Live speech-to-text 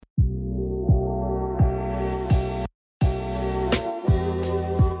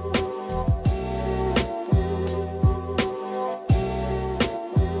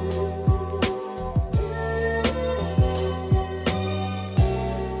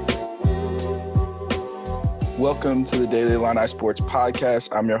Welcome to the Daily Illini Sports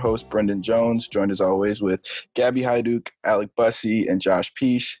Podcast. I'm your host, Brendan Jones, joined as always with Gabby Hyduke, Alec Bussey, and Josh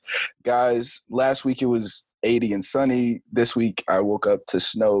Peace. Guys, last week it was 80 and sunny. This week I woke up to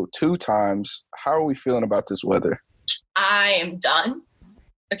snow 2 times. How are we feeling about this weather? I am done.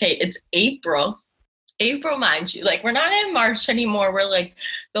 Okay, it's April. April, mind you. Like, we're not in March anymore where, like,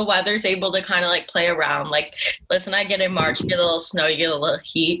 the weather's able to kind of, like, play around. Like, listen, I get in March, you get a little snow, you get a little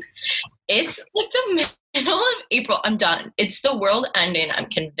heat. It's, like, the middle of April. I'm done. It's the world ending. I'm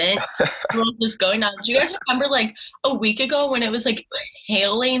convinced the world is going down. Do you guys remember, like, a week ago when it was, like,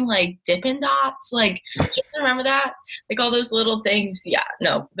 hailing, like, Dippin' Dots? Like, do you remember that? Like, all those little things. Yeah,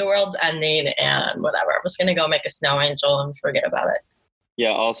 no, the world's ending and whatever. I'm just going to go make a snow angel and forget about it.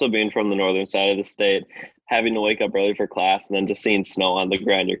 Yeah, also being from the northern side of the state, having to wake up early for class and then just seeing snow on the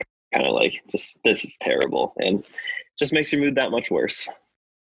ground, you're kind of like, this is terrible. And just makes your mood that much worse.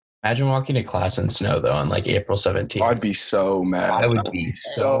 Imagine walking to class in snow, though, on, like, April 17th. I'd be so mad. I would be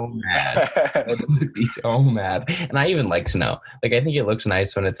so mad. I would be so mad. And I even like snow. Like, I think it looks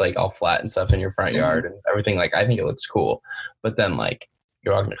nice when it's, like, all flat and stuff in your front yard and everything. Like, I think it looks cool. But then, like,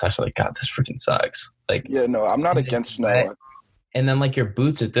 you're walking to class, you're like, God, this freaking sucks. Like, Yeah, no, I'm not against snow. And then, like, your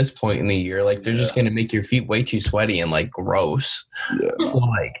boots at this point in the year, like, they're just going to make your feet way too sweaty and, like, gross. Yeah. So,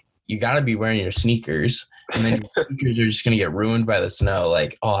 like, you got to be wearing your sneakers. And then your sneakers are just going to get ruined by the snow.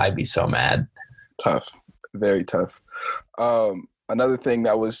 Like, oh, I'd be so mad. Tough. Very tough. Another thing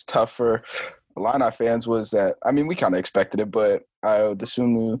that was tough for Illini fans was that, I mean, we kind of expected it, but Ayo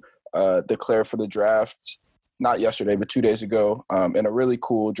Dosunmu declared for the draft, not yesterday, but 2 days ago, in a really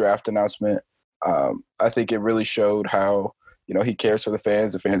cool draft announcement. I think it really showed how, you know, he cares for the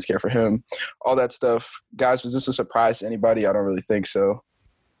fans care for him, all that stuff. Guys, was this a surprise to anybody? I don't really think so.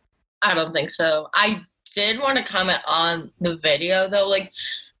 I don't think so. I did want to comment on the video, though. Like,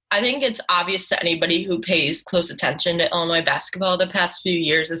 I think it's obvious to anybody who pays close attention to Illinois basketball the past few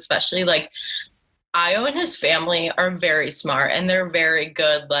years, especially, like, Ayo and his family are very smart, and they're very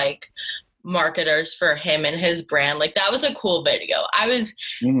good, like, marketers for him and his brand. Like, that was a cool video. I was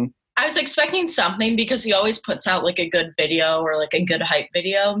expecting something because he always puts out, like, a good video or, like, a good hype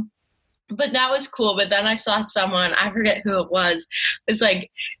video. But that was cool. But then I saw someone, I forget who it was, it's like,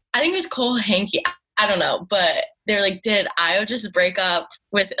 I think it was Cole Hankey. I don't know. But they're like, did Ayo just break up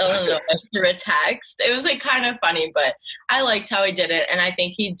with Illinois through a text? It was, like, kind of funny. But I liked how he did it. And I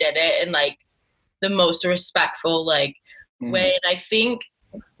think he did it in, like, the most respectful, like, way. And I think,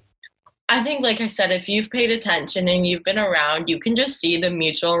 like I said, if you've paid attention and you've been around, you can just see the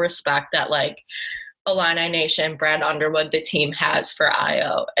mutual respect that, like, Illini Nation, Brad Underwood, the team has for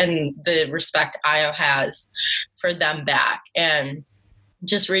Ayo, and the respect Ayo has for them back. And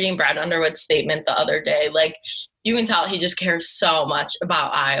just reading Brad Underwood's statement the other day, like, you can tell he just cares so much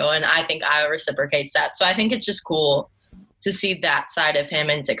about Ayo, and I think Ayo reciprocates that. So I think it's just cool to see that side of him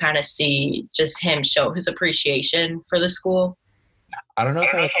and to kind of see just him show his appreciation for the school. I don't know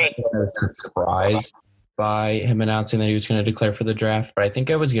if I was surprised by him announcing that he was going to declare for the draft, but I think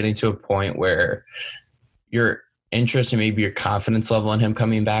I was getting to a point where your interest and maybe your confidence level in him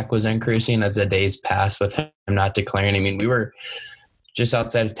coming back was increasing as the days passed with him not declaring. I mean, we were just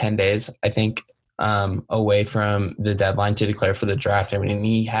outside of 10 days, I think, away from the deadline to declare for the draft. I mean,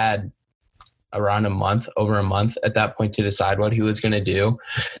 he had around over a month at that point to decide what he was going to do.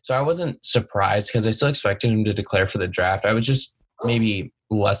 So I wasn't surprised because I still expected him to declare for the draft. I was just maybe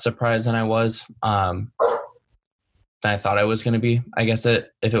less surprised than I was, than I thought I was going to be, I guess, if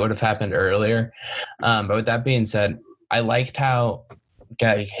it would have happened earlier. But with that being said, I liked how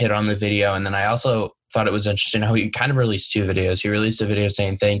Gabby hit on the video. And then I also thought it was interesting how he kind of released 2 videos. He released a video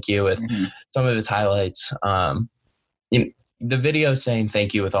saying thank you with some of his highlights. The video saying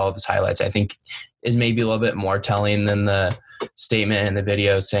thank you with all of his highlights, I think, is maybe a little bit more telling than the statement in the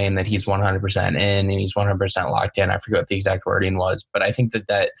video saying that he's 100% in and he's 100% locked in. I forget what the exact wording was, but I think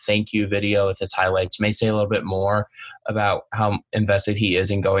that thank you video with his highlights may say a little bit more about how invested he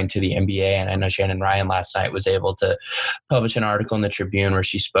is in going to the NBA. And I know Shannon Ryan last night was able to publish an article in the Tribune where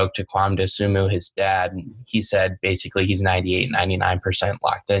she spoke to Kwame Dosunmu, his dad. And he said basically he's 98, 99%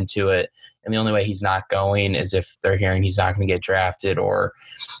 locked into it. And the only way he's not going is if they're hearing he's not going to get drafted, or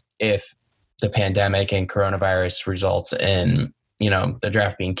if the pandemic and coronavirus results in, the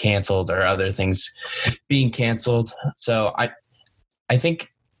draft being canceled or other things being canceled. So I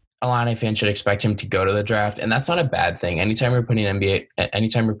think Illini fans should expect him to go to the draft, and that's not a bad thing. Anytime you're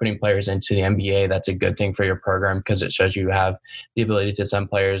putting players into the NBA, that's a good thing for your program because it shows you have the ability to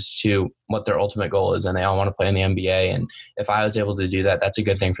send players to what their ultimate goal is, and they all want to play in the NBA. And if I was able to do that, that's a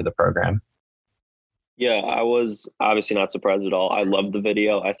good thing for the program. Yeah, I was obviously not surprised at all. I loved the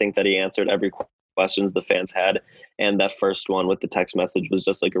video. I think that he answered every questions the fans had. And that first one with the text message was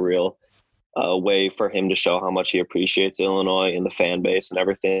just like a real way for him to show how much he appreciates Illinois and the fan base and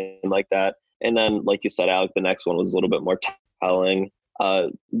everything like that. And then, like you said, Alec, the next one was a little bit more telling.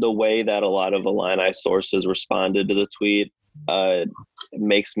 The way that a lot of Illini sources responded to the tweet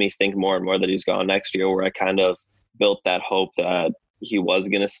makes me think more and more that he's gone next year, where I kind of built that hope that he was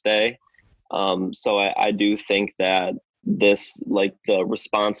going to stay. So I do think that this, like, the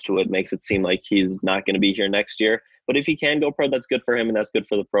response to it makes it seem like he's not going to be here next year. But if he can go pro, that's good for him and that's good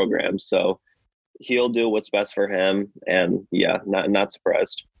for the program. So he'll do what's best for him. And yeah, not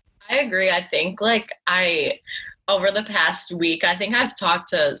surprised. I agree. I think over the past week, I think I've talked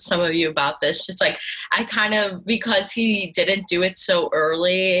to some of you about this. Just like, I kind of, because he didn't do it so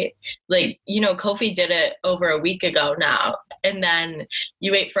early, like, Kofi did it over a week ago now. And then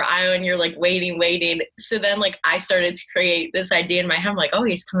you wait for Iowa and you're like waiting. So then, like, I started to create this idea in my head. I'm like, oh,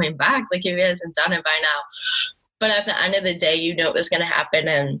 he's coming back. Like, if he hasn't done it by now. But at the end of the day, it was going to happen.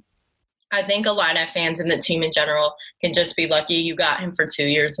 And I think Illini fans and the team in general can just be lucky you got him for 2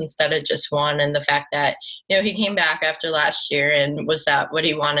 years instead of just one. And the fact that, he came back after last year, and was that what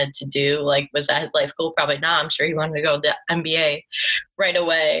he wanted to do? Like, was that his life goal? Probably not. I'm sure he wanted to go to the NBA right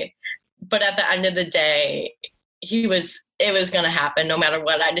away. But at the end of the day, it was going to happen no matter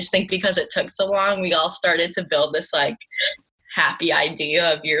what. I just think because it took so long, we all started to build this, like, happy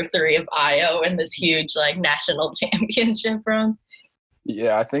idea of year 3 of Io and this huge, like, national championship run.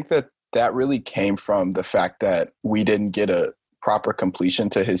 Yeah, I think that really came from the fact that we didn't get a proper completion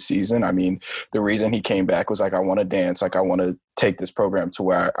to his season. I mean, the reason he came back was like, I want to dance. Like, I want to take this program to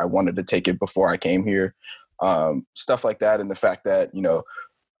where I wanted to take it before I came here. Stuff like that. And the fact that,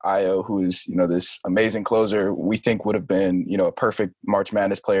 Io, who is, this amazing closer, we think would have been, a perfect March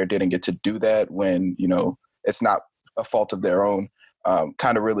Madness player, didn't get to do that when, it's not a fault of their own.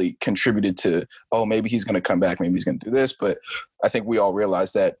 Kind of really contributed to, oh, maybe he's going to come back, maybe he's going to do this. But I think we all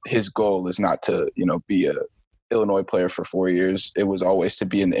realize that his goal is not to, be a Illinois player for 4 years. It was always to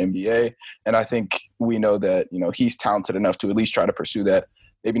be in the NBA. And I think we know that, he's talented enough to at least try to pursue that,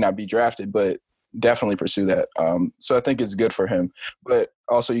 maybe not be drafted, but definitely pursue that. So I think it's good for him. But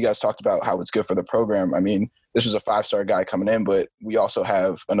also, you guys talked about how it's good for the program. I mean, this was a 5-star guy coming in, but we also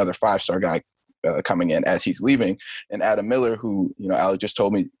have another 5-star guy coming in as he's leaving, and Adam Miller, who Alec just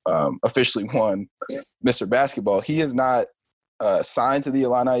told me officially won Mr. Basketball. He is not signed to the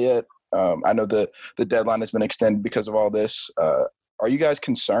Illini yet. I know the deadline has been extended because of all this. Are you guys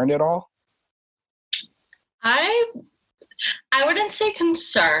concerned at all? I wouldn't say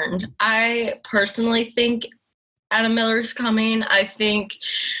concerned. I personally think Adam Miller's coming. I think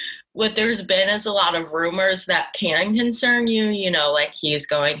what there's been is a lot of rumors that can concern you, like he's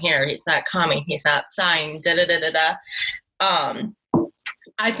going here, he's not coming, he's not signed,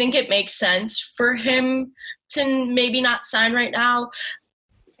 I think it makes sense for him to maybe not sign right now.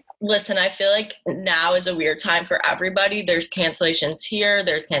 Listen, I feel like now is a weird time for everybody. There's cancellations here,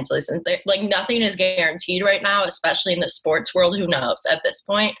 there's cancellations there. Like, nothing is guaranteed right now, especially in the sports world. Who knows at this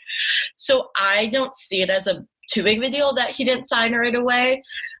point? So I don't see it as too big of a deal that he didn't sign right away.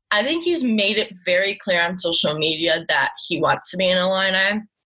 I think he's made it very clear on social media that he wants to be an Illini,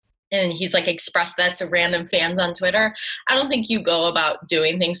 and he's like expressed that to random fans on Twitter. I don't think you go about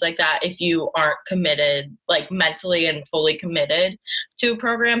doing things like that if you aren't committed, like mentally and fully committed to a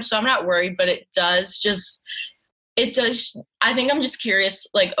program. So I'm not worried, but it does. I think I'm just curious,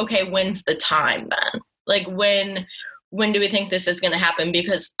 like, okay, when's the time then? Like, when do we think this is going to happen?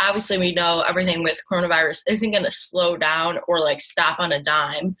 Because obviously we know everything with coronavirus isn't going to slow down or like stop on a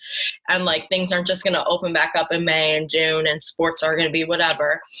dime. And like, things aren't just going to open back up in May and June, and sports are going to be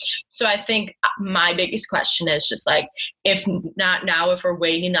whatever. So I think my biggest question is just like, if not now, if we're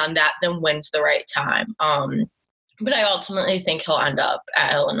waiting on that, then when's the right time? But I ultimately think he'll end up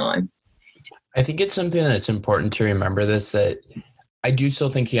at Illinois. I think it's something that's important to remember that I do still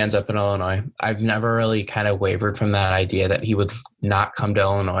think he ends up in Illinois. I've never really kind of wavered from that idea that he would not come to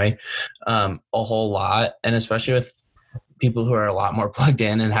Illinois a whole lot. And especially with people who are a lot more plugged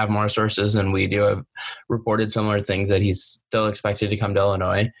in and have more sources than we do, have reported similar things that he's still expected to come to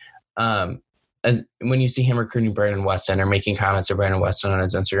Illinois. As when you see him recruiting Brandon Weston or making comments to Brandon Weston on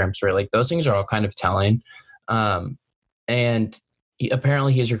his Instagram story, like, those things are all kind of telling. And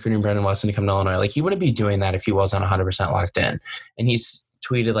apparently he's recruiting Brandon Weston to come to Illinois. Like, he wouldn't be doing that if he wasn't 100% locked in. And he's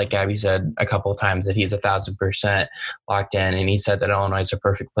tweeted, like Gabby said a couple of times, that he's 1,000% locked in. And he said that Illinois is a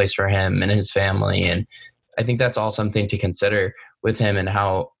perfect place for him and his family. And I think that's all something to consider with him and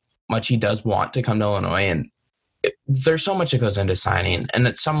how much he does want to come to Illinois. And there's so much that goes into signing. And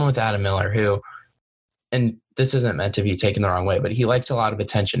it's someone with Adam Miller who, and this isn't meant to be taken the wrong way, but he likes a lot of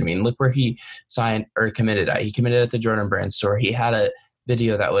attention. I mean, look where he signed or committed at. He committed at the Jordan Brand store. He had a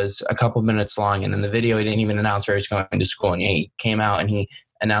video that was a couple minutes long, and in the video he didn't even announce where he's going to school, and he came out and he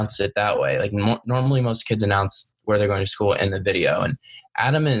announced it that way. Like normally most kids announce where they're going to school in the video, and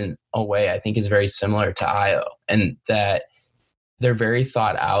Adam in a way I think is very similar to Ayo, and that they're very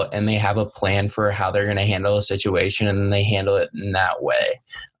thought out and they have a plan for how they're going to handle a situation, and they handle it in that way.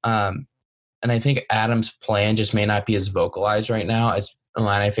 And I think Adam's plan just may not be as vocalized right now as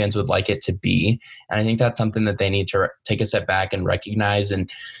Illini fans would like it to be. And I think that's something that they need to take a step back and recognize and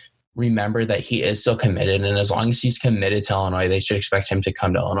remember that he is still committed. And as long as he's committed to Illinois, they should expect him to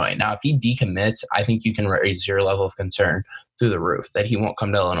come to Illinois. Now, if he decommits, I think you can raise your level of concern through the roof that he won't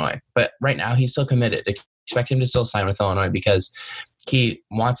come to Illinois. But right now, he's still committed. Expect him to still sign with Illinois because he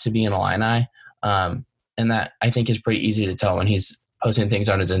wants to be an Illini. And that, I think, is pretty easy to tell when he's posting things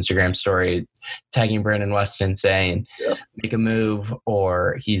on his Instagram story, tagging Brandon Weston saying, make a move,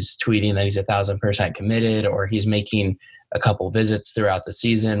 or he's tweeting that he's 1,000% committed, or he's making a couple visits throughout the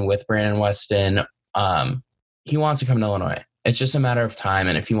season with Brandon Weston. He wants to come to Illinois. It's just a matter of time.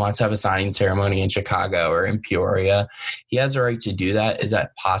 And if he wants to have a signing ceremony in Chicago or in Peoria, he has a right to do that. Is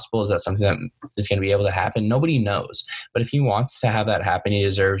that possible? Is that something that is going to be able to happen? Nobody knows. But if he wants to have that happen, he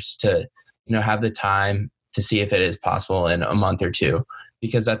deserves to, have the time to see if it is possible in a month or two,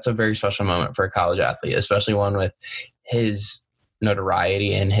 because that's a very special moment for a college athlete, especially one with his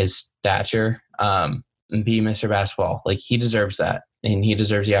notoriety and his stature, and be Mr. Basketball. Like, he deserves that, and he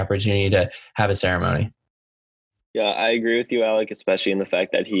deserves the opportunity to have a ceremony. Yeah, I agree with you, Alec, especially in the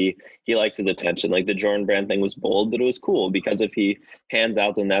fact that he likes his attention. Like, the Jordan Brand thing was bold, but it was cool because if he hands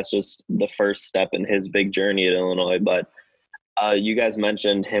out, then that's just the first step in his big journey at Illinois. But you guys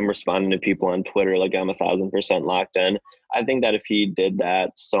mentioned him responding to people on Twitter like, I'm 1,000% locked in. I think that if he did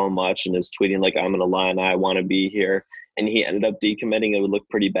that so much and is tweeting like, I'm an Illini, I want to be here, and he ended up decommitting, it would look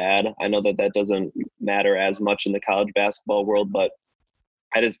pretty bad. I know that doesn't matter as much in the college basketball world, but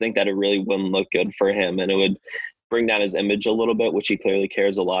I just think that it really wouldn't look good for him, and it would bring down his image a little bit, which he clearly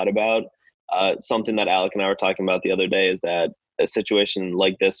cares a lot about. Something that Alec and I were talking about the other day is that a situation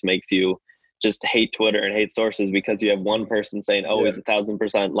like this makes you just hate Twitter and hate sources, because you have one person saying, he's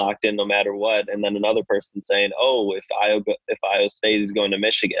 1,000% locked in no matter what, and then another person saying, if Ayo stays, he's going to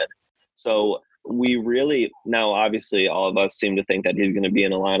Michigan. So we really, now obviously all of us seem to think that he's going to be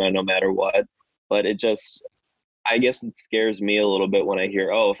an Illini no matter what, but I guess it scares me a little bit when I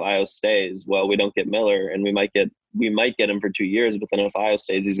hear, if Ayo stays, well, we don't get Miller, and we might get him for 2 years, but then if Ayo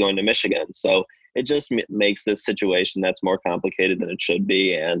stays, he's going to Michigan. So it just makes this situation that's more complicated than it should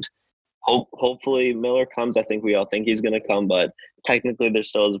be. And hopefully Miller comes. I think we all think he's going to come, but technically there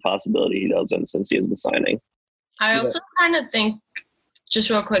still is a possibility he doesn't, since he isn't signing. I also kind of think,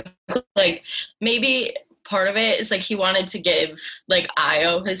 just real quick, like, maybe part of it is like he wanted to give like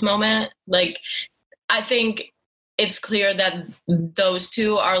Ayo his moment. Like, I think it's clear that those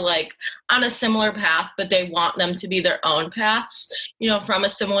two are like on a similar path, but they want them to be their own paths, from a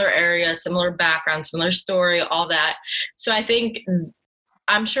similar area, similar background, similar story, all that. So I think,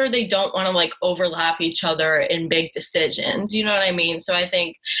 I'm sure they don't want to like overlap each other in big decisions. You know what I mean? So I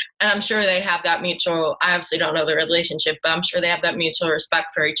think, and I'm sure they have that mutual, I obviously don't know the relationship, but I'm sure they have that mutual respect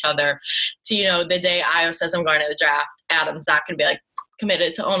for each other to, the day Ayo says, I'm going to the draft, Adam's not going to be like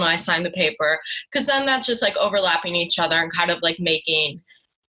committed to, I signed the paper. Cause then that's just like overlapping each other and kind of like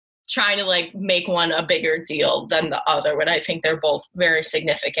trying to like make one a bigger deal than the other, when I think they're both very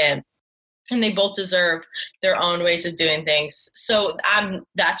significant. And they both deserve their own ways of doing things. So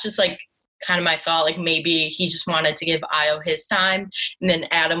that's just like kind of my thought. Like, maybe he just wanted to give Ayo his time, and then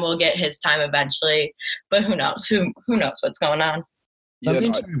Adam will get his time eventually. But who knows? Who knows what's going on?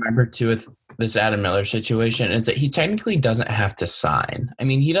 Something to remember too with this Adam Miller situation is that he technically doesn't have to sign. I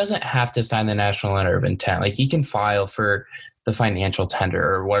mean, he doesn't have to sign the national letter of intent. Like, he can file for the financial tender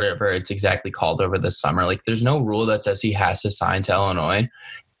or whatever it's exactly called over the summer. Like, there's no rule that says he has to sign to Illinois.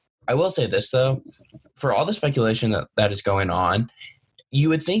 I will say this, though, for all the speculation that is going on, you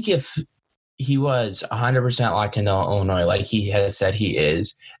would think if he was 100% locked into Illinois, like he has said he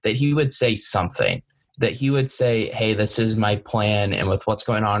is, that he would say something, that he would say, hey, this is my plan, and with what's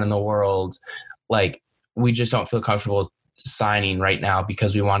going on in the world, like, we just don't feel comfortable signing right now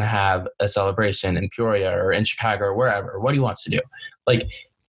because we want to have a celebration in Peoria or in Chicago or wherever, what he wants to do. Like,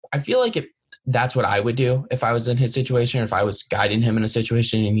 I feel like that's what I would do if I was in his situation, or if I was guiding him in a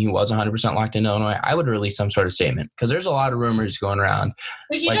situation and he was 100% locked in Illinois. I would release some sort of statement, because there's a lot of rumors going around.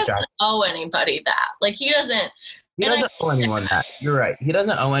 But he doesn't owe anybody that. Like, he doesn't owe anyone that. You're right. He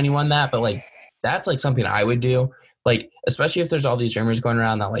doesn't owe anyone that, but like, that's like something I would do. Like, especially if there's all these rumors going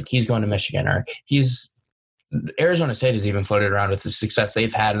around that like he's going to Michigan or he's Arizona State has even floated around with the success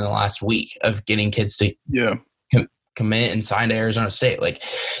they've had in the last week of getting kids to commit and sign to Arizona State. Like,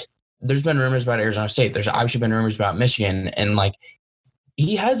 there's been rumors about Arizona State. There's obviously been rumors about Michigan, and like,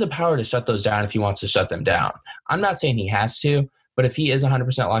 he has the power to shut those down if he wants to shut them down. I'm not saying he has to, but if he is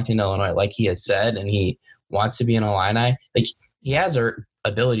 100% locked into Illinois, like he has said, and he wants to be an Illini, like, he has a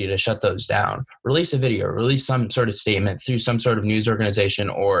ability to shut those down. Release a video, release some sort of statement through some sort of news organization,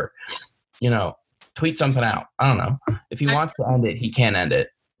 or, tweet something out. I don't know. If he wants to end it, he can end it.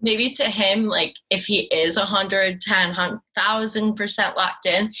 Maybe to him, like, if he is 110,000% locked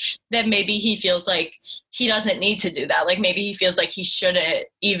in, then maybe he feels like he doesn't need to do that. Like, maybe he feels like he shouldn't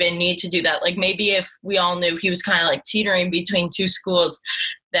even need to do that. Like, maybe if we all knew he was kind of like teetering between two schools,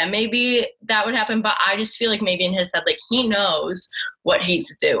 then maybe that would happen. But I just feel like maybe in his head, like, he knows what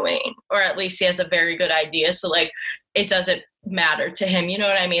he's doing, or at least he has a very good idea. So, like, it doesn't matter to him. You know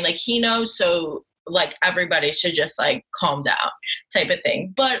what I mean? Like, he knows, so like everybody should just like calm down type of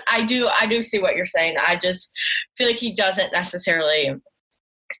thing. But I do see what you're saying. I just feel like he doesn't necessarily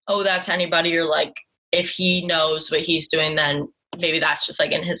owe that to anybody, or like if he knows what he's doing, then maybe that's just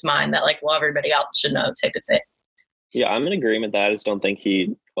like in his mind that like, well, everybody else should know type of thing. Yeah, I'm in agreement that I just don't think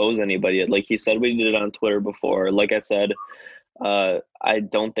he owes anybody. Like he said, we did it on Twitter before. Like I said, I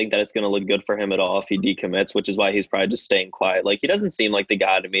don't think that it's going to look good for him at all if he decommits, which is why he's probably just staying quiet. Like, he doesn't seem like the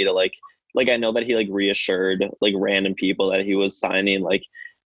guy to me to like I know that he like reassured like random people that he was signing. Like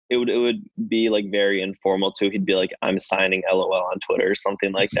it would be like very informal too. He'd be like, I'm signing LOL on Twitter or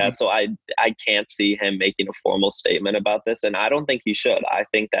something like that. So I can't see him making a formal statement about this. And I don't think he should. I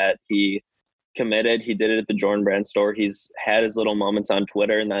think that he committed. He did it at the Jordan Brand store. He's had his little moments on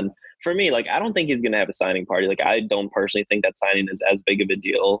Twitter. And then for me, like, I don't think he's going to have a signing party. Like, I don't personally think that signing is as big of a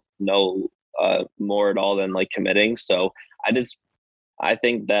deal. No, more at all than like committing. So I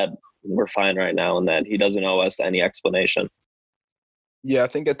think that we're fine right now and that he doesn't owe us any explanation. Yeah, I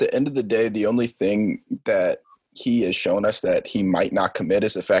think at the end of the day, the only thing that he has shown us that he might not commit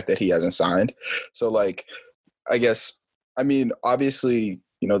is the fact that he hasn't signed. So, like, I guess, I mean, obviously,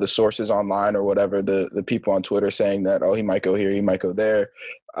 the sources online or whatever, the people on Twitter saying that, oh, he might go here, he might go there.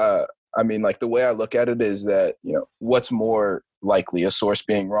 I mean, like, the way I look at it is that, what's more likely, a source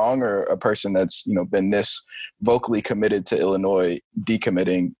being wrong or a person that's, been this vocally committed to Illinois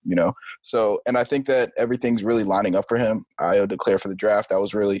decommitting, So, and I think that everything's really lining up for him. Ayo declare for the draft. That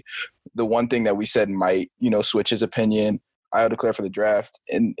was really the one thing that we said might, switch his opinion. Ayo declare for the draft.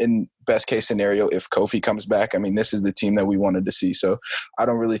 In best case scenario, if Kofi comes back, I mean, this is the team that we wanted to see. So I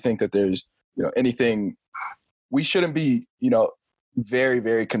don't really think that there's, anything we shouldn't be, very,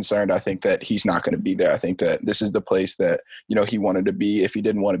 very concerned. I think that he's not going to be there. I think that this is the place that, he wanted to be. If he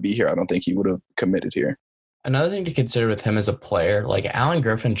didn't want to be here, I don't think he would have committed here. Another thing to consider with him as a player, like Alan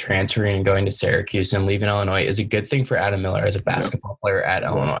Griffin transferring and going to Syracuse and leaving Illinois is a good thing for Adam Miller as a basketball player at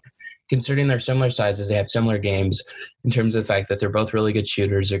Illinois. Considering they're similar sizes, they have similar games in terms of the fact that they're both really good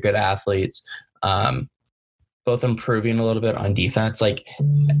shooters, they're good athletes, both improving a little bit on defense. Like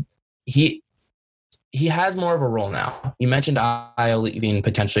he has more of a role now. You mentioned Ayo leaving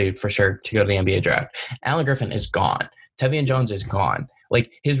potentially for sure to go to the NBA draft. Alan Griffin is gone. Tevian Jones is gone.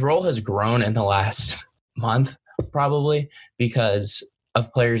 Like, his role has grown in the last month probably because of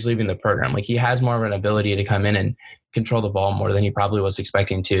players leaving the program. Like, he has more of an ability to come in and control the ball more than he probably was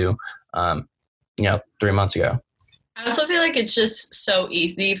expecting to, 3 months ago. I also feel like it's just so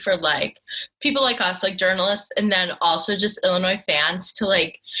easy for like people like us, like journalists, and then also just Illinois fans to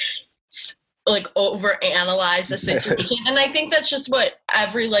like overanalyze the situation. And I think that's just what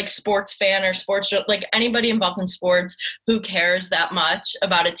every like sports fan or like anybody involved in sports who cares that much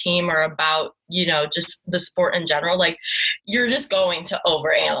about a team or about, just the sport in general, like, you're just going to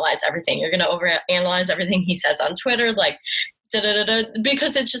overanalyze everything. You're going to overanalyze everything he says on Twitter, like,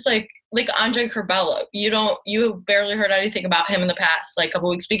 because it's just like Andre Curbelo. You barely heard anything about him in the past like couple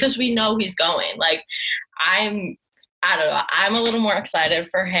weeks because we know he's going. Like, I don't know. I'm a little more excited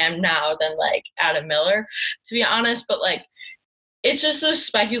for him now than like Adam Miller, to be honest. But like, it's just those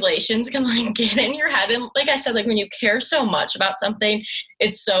speculations can like get in your head. And like I said, like when you care so much about something,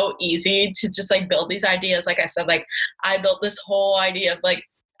 it's so easy to just like build these ideas. Like I said, like I built this whole idea of like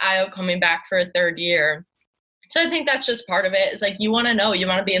Ayo coming back for a third year. So I think that's just part of it. It's like, you want to know, you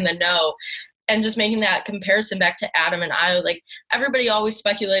want to be in the know. And just making that comparison back to Adam and Ayo, like everybody always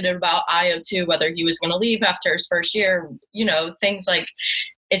speculated about Ayo too, whether he was going to leave after his first year, things like,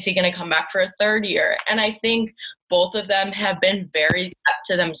 is he going to come back for a third year? And I think both of them have been very up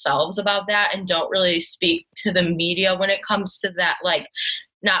to themselves about that and don't really speak to the media when it comes to that, like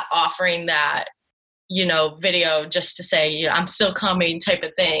not offering that, video just to say, I'm still coming type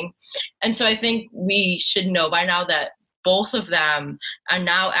of thing. And so I think we should know by now that both of them, and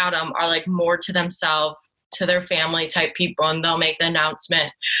now Adam, are like more to themselves, to their family type people, and they'll make the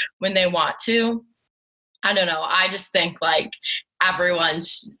announcement when they want to. I don't know. I just think like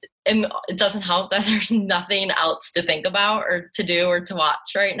everyone's, and it doesn't help that there's nothing else to think about or to do or to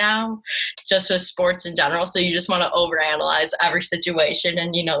watch right now, just with sports in general. So you just want to overanalyze every situation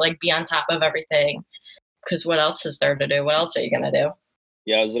and, like be on top of everything. Because what else is there to do? What else are you going to do?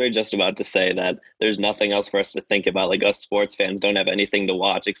 Yeah, I was literally just about to say that there's nothing else for us to think about. Like, us sports fans don't have anything to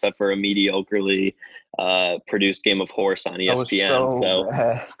watch except for a mediocrely produced game of horse on ESPN. So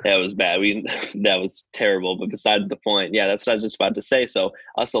bad. That was bad. That was terrible. But besides the point, yeah, that's what I was just about to say. So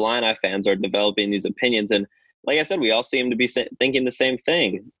us Illini fans are developing these opinions, and like I said, we all seem to be thinking the same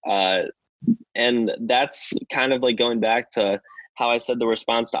thing. And that's kind of like going back to how I said the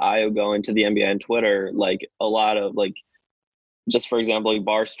response to Ayo going to the NBA on Twitter. Like, a lot of like, just for example, like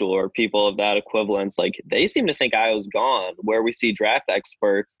Barstool or people of that equivalence, like they seem to think Ayo's gone, where we see draft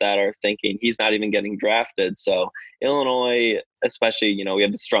experts that are thinking he's not even getting drafted. So Illinois, especially, we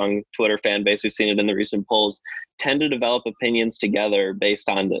have the strong Twitter fan base, we've seen it in the recent polls, tend to develop opinions together based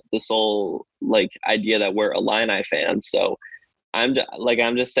on the sole like idea that we're Illini fans. So I'm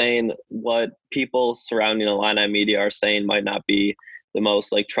just saying what people surrounding Illini media are saying might not be the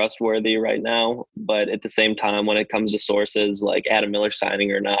most like trustworthy right now, but at the same time, when it comes to sources like Adam Miller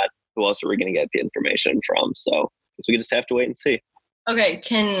signing or not, who else are we going to get the information from? So I guess we just have to wait and see. Okay,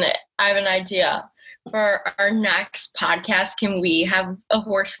 I have an idea for our next podcast? Can we have a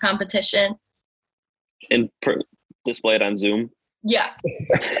horse competition And display it on Zoom? Yeah.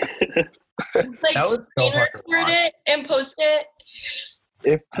 Like, That was so hard to record watch. it and post it.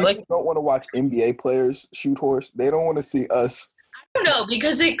 If people don't want to watch NBA players shoot horse, they don't want to see us. I don't know,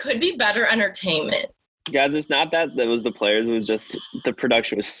 because it could be better entertainment. Guys, it's not that was the players. It was just the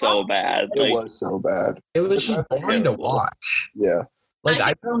production was so bad. It was so bad. It was just boring to watch. Yeah. Like,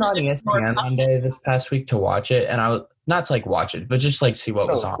 I turned on ESPN one day this past week to watch it, and I was not to like watch it, but just like see what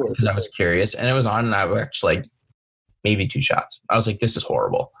was on because I was curious. And it was on, and I watched like maybe 2 shots. I was like, this is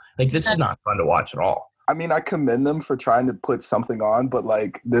horrible. Like, this is not fun to watch at all. I mean, I commend them for trying to put something on, but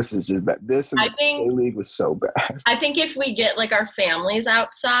like, this is just bad. This in the A-League was so bad. I think if we get like our families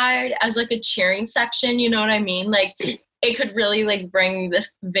outside as like a cheering section, you know what I mean? Like, it could really like bring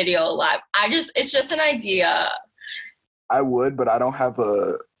this video alive. It's just an idea. I would, but I don't have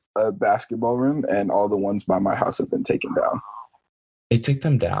a basketball room, and all the ones by my house have been taken down. It took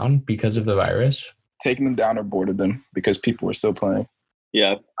them down because of the virus? Taking them down or boarded them because people were still playing.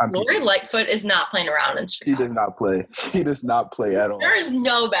 Yeah. Lori Lightfoot is not playing around in Chicago. She does not play. She does not play at all. There is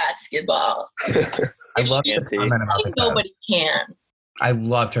no basketball. I loved her comment about the Cubs. Nobody can. I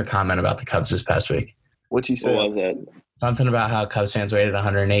loved her comment about the Cubs this past week. What'd she say? What was it? Something about how Cubs fans waited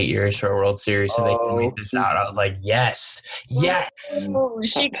 108 years for a World Series so they can make this out. I was like, yes, yes, Oh,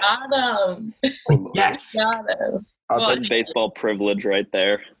 she got him. yes. Got him. That's baseball privilege right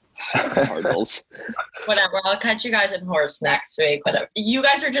there. Cardinals. Whatever. I'll catch you guys in horse next week. Whatever. You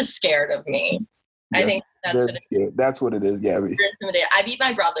guys are just scared of me. Yeah, I think that's what it is, Gabby. I beat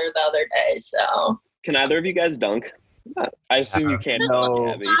my brother the other day, so. Can either of you guys dunk? I assume you can't. No.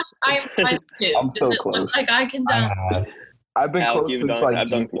 Dunk, Gabby. I am 5'2". I'm so close. Like I can dunk. I've been Alec, close you've since dunked. like I've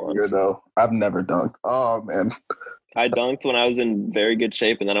dunked junior once. year, though. I've never dunked. Oh, man. I dunked when I was in very good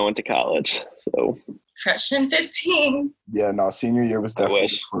shape, and then I went to college. So Freshman 15. Yeah, no, senior year was definitely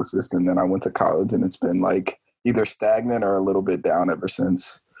the closest, and then I went to college, and it's been like either stagnant or a little bit down ever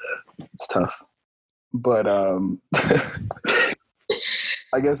since. It's tough. But I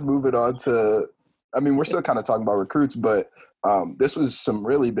guess moving on to, I mean, we're still kind of talking about recruits, but this was some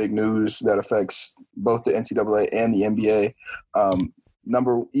really big news that affects both the NCAA and the NBA.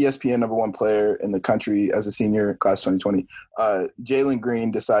 ESPN number 1 player in the country as a senior, class 2020, Jalen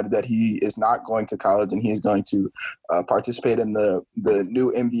Green decided that he is not going to college and he is going to participate in the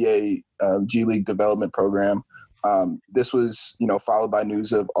new NBA G League development program. This was, followed by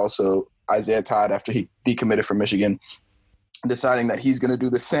news of also Isaiah Todd, after he decommitted from Michigan, deciding that he's going to do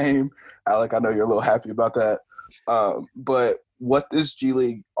the same. Alec, I know you're a little happy about that. But what this G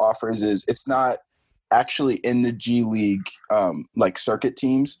League offers is it's not actually in the G League like circuit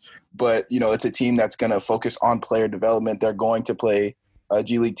teams, but it's a team that's going to focus on player development. They're going to play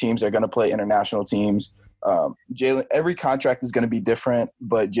G League teams. They're going to play international teams. Every contract is going to be different,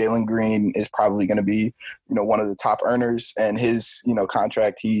 but Jalen Green is probably going to be one of the top earners, and his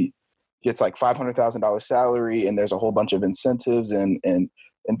contract, he gets like $500,000 salary, and there's a whole bunch of incentives and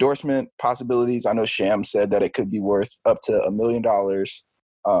endorsement possibilities. I know Sham said that it could be worth up to $1 million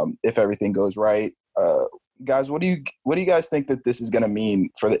if everything goes right. Guys, what do you guys think that this is going to mean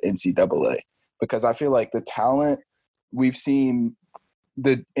for the NCAA? Because I feel like the talent we've seen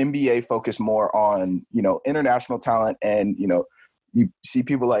the NBA focus more on, international talent, and, you see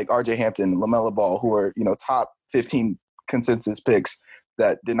people like RJ Hampton, LaMelo Ball, who are, top 15 consensus picks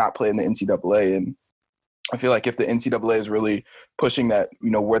that did not play in the NCAA. And I feel like if the NCAA is really pushing that,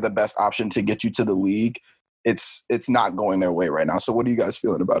 we're the best option to get you to the league, it's not going their way right now. So what are you guys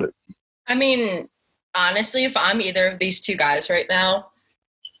feeling about it? I mean, honestly, if I'm either of these two guys right now,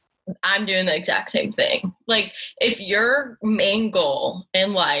 I'm doing the exact same thing. Like, if your main goal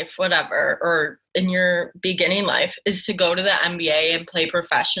in life, whatever, or in your beginning life is to go to the NBA and play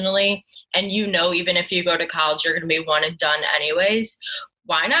professionally, and even if you go to college, you're going to be one and done anyways,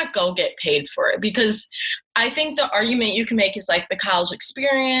 why not go get paid for it? Because I think the argument you can make is like the college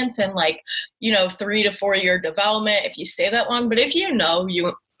experience and 3 to 4 year development if you stay that long. But if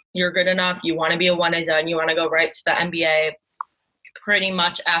you're good enough, you want to be a one and done, you want to go right to the NBA pretty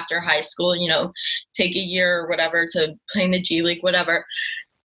much after high school, take a year or whatever to play in the G League, whatever.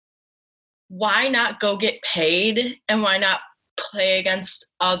 Why not go get paid, and why not play against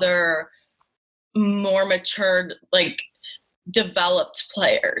other more matured, developed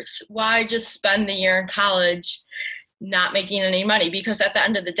players? Why just spend the year in college not making any money? Because at the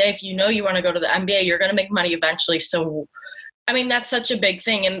end of the day, if you want to go to the NBA, you're going to make money eventually. So, I mean, that's such a big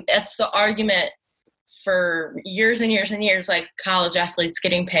thing. And that's the argument for years and years and years, college athletes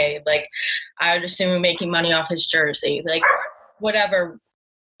getting paid. I would assume making money off his jersey, whatever.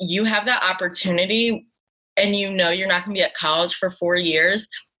 You have that opportunity and you're not going to be at college for 4 years.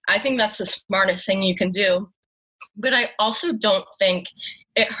 I think that's the smartest thing you can do. But I also don't think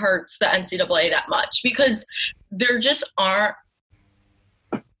it hurts the NCAA that much, because there aren't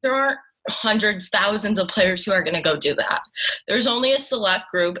hundreds, thousands of players who are going to go do that. There's only a select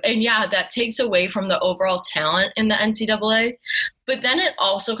group. And yeah, that takes away from the overall talent in the NCAA. But then it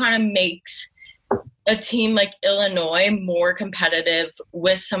also kind of makes a team like Illinois more competitive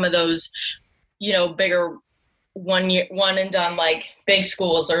with some of those, bigger one and done, big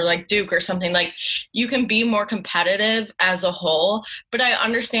schools, or Duke or something. You can be more competitive as a whole. But I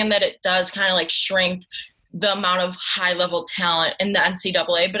understand that it does kind of shrink the amount of high-level talent in the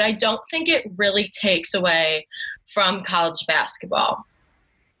NCAA, but I don't think it really takes away from college basketball.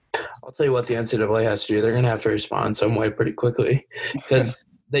 I'll tell you what the NCAA has to do. They're going to have to respond some way pretty quickly, because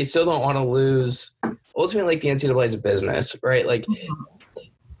they still don't want to lose. Ultimately, the NCAA is a business, right?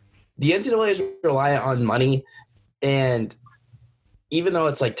 The NCAA is reliant on money, and even though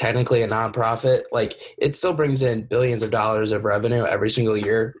it's technically a nonprofit, it still brings in billions of dollars of revenue every single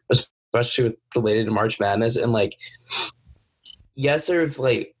year, especially related to March Madness. And yes,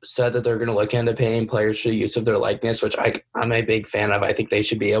 they've said that they're going to look into paying players for the use of their likeness, which I'm a big fan of. I think they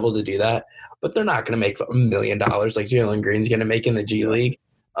should be able to do that, but they're not going to make $1 million like Jalen Green's going to make in the G League.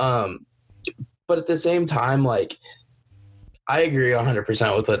 But at the same time, I agree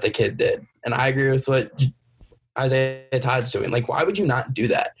 100% with what the kid did, and I agree with what Isaiah Todd's doing. Why would you not do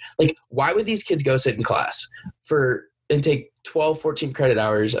that? Why would these kids go sit in class and take 12, 14 credit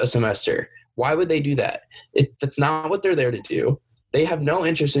hours a semester? Why would they do that? That's not what they're there to do. They have no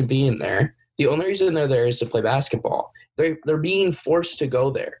interest in being there. The only reason they're there is to play basketball. They're being forced to go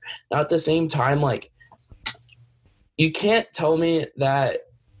there. Now, at the same time, you can't tell me that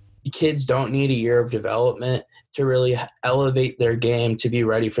kids don't need a year of development to really elevate their game to be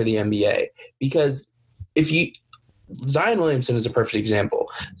ready for the NBA. Because Zion Williamson is a perfect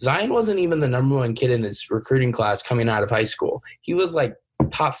example. Zion wasn't even the number one kid in his recruiting class coming out of high school. He was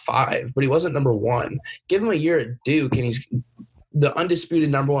top 5, but he wasn't number 1. Give him a year at Duke, and he's the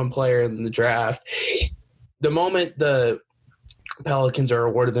undisputed number 1 player in the draft. The moment the Pelicans are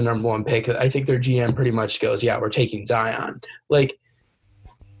awarded the number 1 pick, I think their GM pretty much goes, yeah, we're taking Zion.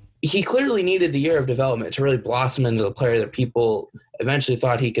 He clearly needed the year of development to really blossom into the player that people eventually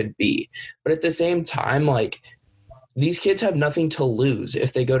thought he could be. But at the same time, these kids have nothing to lose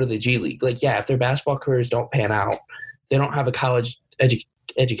if they go to the G League. If their basketball careers don't pan out, they don't have a college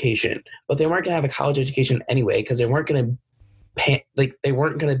education. But they weren't going to have a college education anyway, because they weren't going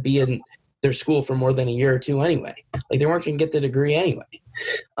to be in their school for more than a year or two anyway. They weren't going to get the degree anyway.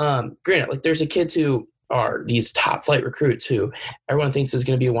 Granted, there's kids who are these top flight recruits who everyone thinks is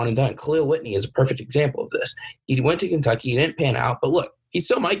going to be a one and done. Khalil Whitney is a perfect example of this. He went to Kentucky, he didn't pan out, but look, he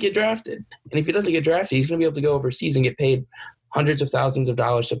still might get drafted. And if he doesn't get drafted, he's going to be able to go overseas and get paid hundreds of thousands of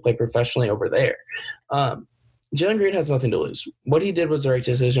dollars to play professionally over there. Jalen Green has nothing to lose. What he did was the right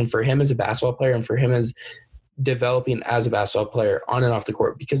decision for him as a basketball player and for him as developing as a basketball player on and off the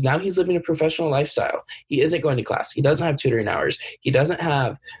court, because now he's living a professional lifestyle. He isn't going to class. He doesn't have tutoring hours. He doesn't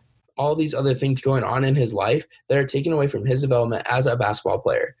have all these other things going on in his life that are taken away from his development as a basketball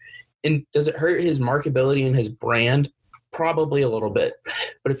player. And does it hurt his marketability and his brand? Probably a little bit.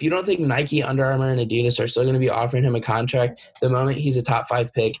 But if you don't think Nike, Under Armour, and Adidas are still going to be offering him a contract the moment he's a top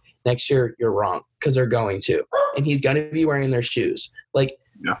 5 pick next year, you're wrong, because they're going to. And he's going to be wearing their shoes. Like,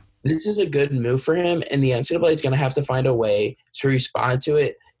 yeah. This is a good move for him, and the NCAA is going to have to find a way to respond to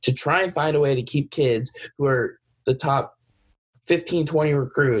it, to try and find a way to keep kids who are the top 15, 20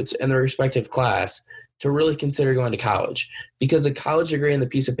 recruits in their respective class to really consider going to college, because a college degree and the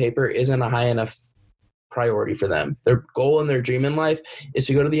piece of paper isn't a high enough priority for them. Their goal and their dream in life is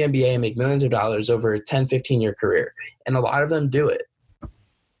to go to the NBA and make millions of dollars over a 10, 15-year career. And a lot of them do it.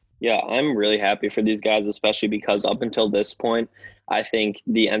 Yeah, I'm really happy for these guys, especially because up until this point, I think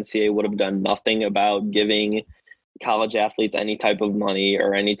the NCAA would have done nothing about giving college athletes any type of money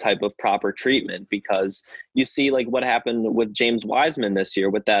or any type of proper treatment, because you see like what happened with James Wiseman this year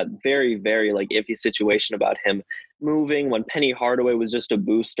with that very, very like iffy situation about him moving when Penny Hardaway was just a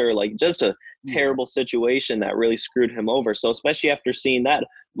booster, like just a terrible situation that really screwed him over. So especially after seeing that,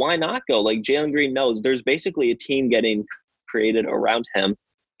 why not go? Like Jalen Green knows there's basically a team getting created around him.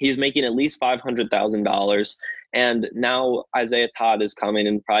 He's making at least $500,000. And now Isaiah Todd is coming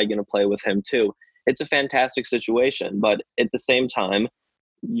and probably going to play with him too. It's a fantastic situation, but at the same time,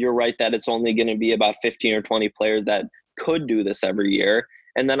 you're right that it's only going to be about 15 or 20 players that could do this every year.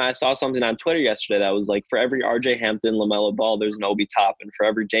 And then I saw something on Twitter yesterday that was like, for every RJ Hampton, LaMelo Ball, there's an Obi Toppin. For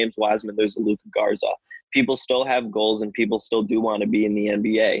every James Wiseman, there's a Luka Garza. People still have goals, and people still do want to be in the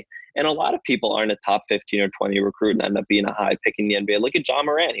NBA. And a lot of people aren't a top 15 or 20 recruit and end up being a high pick in the NBA. Look at John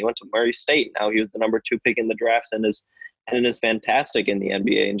Moran. He went to Murray State. Now he was the number 2 pick in the draft and is fantastic in the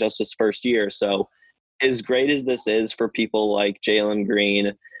NBA in just his first year. So as great as this is for people like Jalen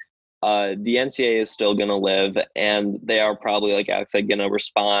Green, the NCAA is still going to live, and they are probably, like Alex said, going to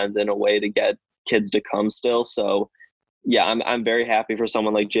respond in a way to get kids to come still. So, yeah, I'm very happy for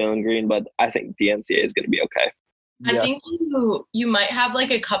someone like Jalen Green, but I think the NCAA is going to be okay. I think you might have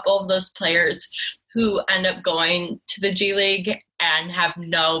like a couple of those players who end up going to the G League and have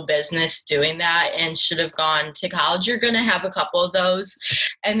no business doing that and should have gone to college. You're going to have a couple of those,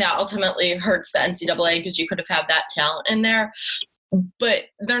 and that ultimately hurts the NCAA because you could have had that talent in there. But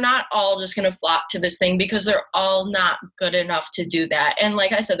they're not all just going to flock to this thing because they're all not good enough to do that. And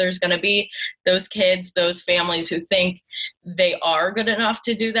like I said, there's going to be those kids, those families who think they are good enough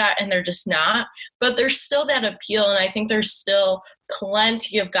to do that, and they're just not. But there's still that appeal, and I think there's still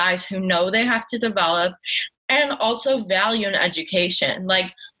plenty of guys who know they have to develop and also value an education.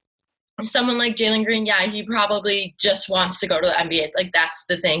 Like someone like Jalen Green, yeah, he probably just wants to go to the NBA. Like that's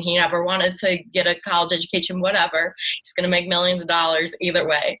the thing. He never wanted to get a college education, whatever. He's going to make millions of dollars either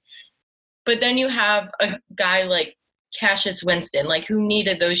way. But then you have a guy like Cassius Winston, like who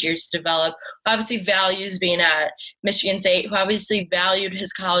needed those years to develop, who obviously values being at Michigan State, who obviously valued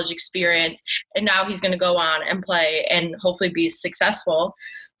his college experience, and now he's going to go on and play and hopefully be successful.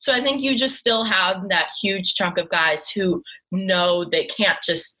 So I think you just still have that huge chunk of guys who know they can't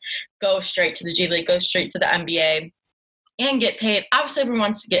just go straight to the G League, go straight to the NBA and get paid. Obviously, everyone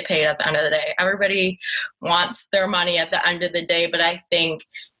wants to get paid at the end of the day. Everybody wants their money at the end of the day, but I think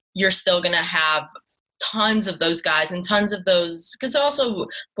you're still going to have tons of those guys and tons of those, because it also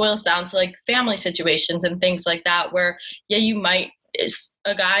boils down to like family situations and things like that where, yeah,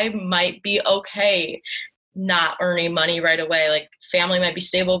 a guy might be okay not earning money right away. Like family might be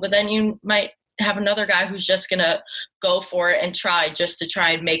stable, but then you might have another guy who's just going to go for it and try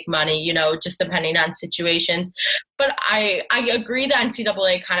and make money, just depending on situations. But I agree that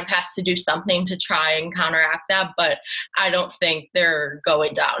NCAA kind of has to do something to try and counteract that, but I don't think they're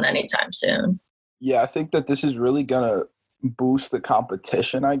going down anytime soon. Yeah, I think that this is really going to boost the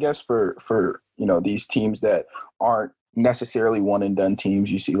competition, I guess, for these teams that aren't necessarily one and done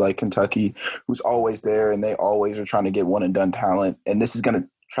teams. You see like Kentucky, who's always there, and they always are trying to get one and done talent. And this is going to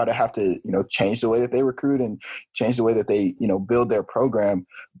try to have to, change the way that they recruit and change the way that they, build their program.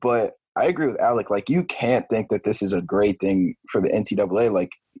 But I agree with Alec. Like, you can't think that this is a great thing for the NCAA.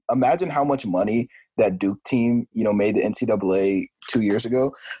 Like, imagine how much money that Duke team, made the NCAA 2 years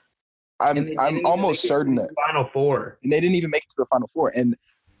ago. I'm almost certain that Final Four, and they didn't even make it to the Final Four. And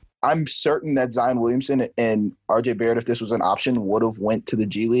I'm certain that Zion Williamson and RJ Barrett, if this was an option, would have went to the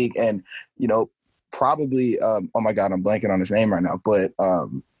G League. And, probably, oh my God, I'm blanking on his name right now, but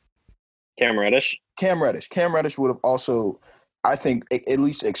Cam Reddish. Cam Reddish would have also, I think, at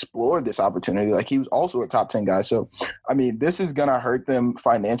least explored this opportunity. Like, he was also a top 10 guy. So, I mean, this is going to hurt them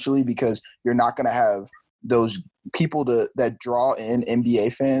financially because you're not going to have those people that draw in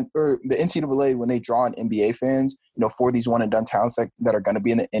NBA fans, or the NCAA, when they draw in NBA fans, for these one and done talents that are going to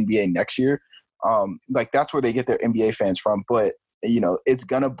be in the NBA next year, like that's where they get their NBA fans from. But it's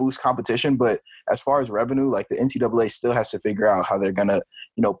going to boost competition. But as far as revenue, like the NCAA still has to figure out how they're going to,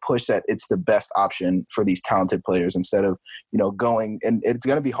 push that it's the best option for these talented players instead of, going, and it's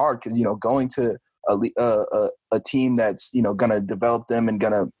going to be hard because, going to a team that's, going to develop them and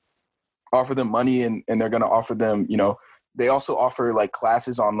going to offer them money and they're going to offer them, they also offer like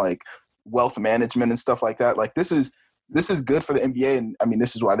classes on like wealth management and stuff like that. Like this is good for the NBA. And I mean,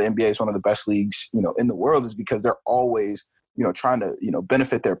 this is why the NBA is one of the best leagues, in the world, is because they're always, trying to,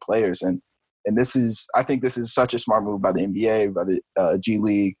 benefit their players. And I think this is such a smart move by the NBA, by the G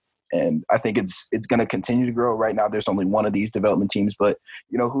League. And I think it's going to continue to grow. Right now, there's only one of these development teams, but,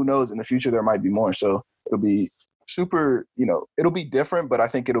 who knows, in the future, there might be more. So it'll be super, it'll be different, but I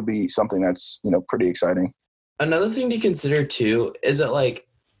think it'll be something that's, pretty exciting. Another thing to consider too is that like,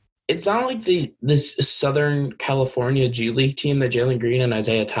 it's not like this Southern California G League team that Jalen Green and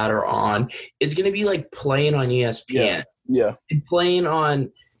Isaiah Todd are on is going to be like playing on ESPN. Yeah. And playing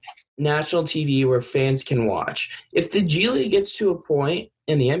on national TV where fans can watch. If the G League gets to a point,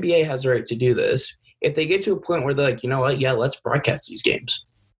 and the NBA has the right to do this, if they get to a point where they're like, you know what, yeah, let's broadcast these games.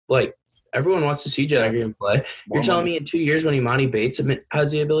 Like, everyone wants to see Jalen Green play. You're telling me in 2 years when Imani Bates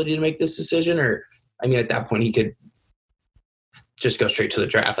has the ability to make this decision? Or, I mean, at that point, he could just go straight to the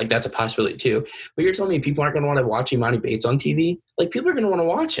draft. Like, that's a possibility too. But you're telling me people aren't going to want to watch Imani Bates on TV? Like, people are going to want to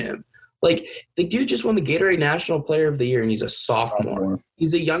watch him. Like, the dude just won the Gatorade National Player of the Year, and he's a sophomore.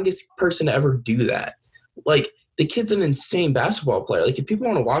 He's the youngest person to ever do that. Like, the kid's an insane basketball player. Like, if people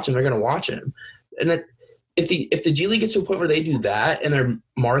want to watch him, they're going to watch him. And if the G League gets to a point where they do that and they're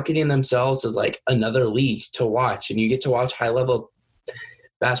marketing themselves as, like, another league to watch, and you get to watch high-level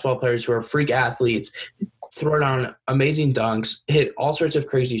basketball players who are freak athletes, throw down amazing dunks, hit all sorts of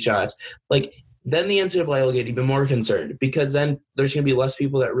crazy shots, like, then the NCAA will get even more concerned, because then there's going to be less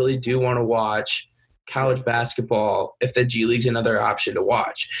people that really do want to watch college basketball if the G League's another option to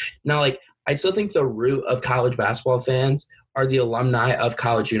watch. Now, like, I still think the root of college basketball fans are the alumni of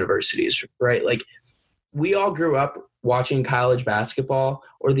college universities, right? Like, we all grew up watching college basketball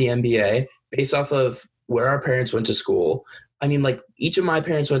or the NBA based off of where our parents went to school. I mean, like, each of my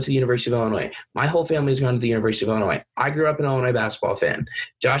parents went to the University of Illinois. My whole family's gone to the University of Illinois. I grew up an Illinois basketball fan.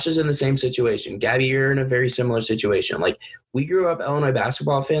 Josh is in the same situation. Gabby, you're in a very similar situation. Like, we grew up Illinois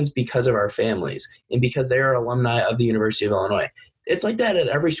basketball fans because of our families and because they are alumni of the University of Illinois. It's like that at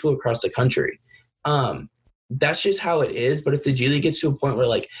every school across the country. That's just how it is. But if the G League gets to a point where,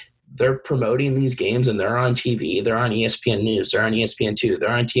 like, they're promoting these games and they're on TV, they're on ESPN News, they're on ESPN2, they're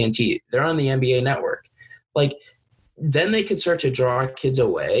on TNT, they're on the NBA Network, like, then they could start to draw kids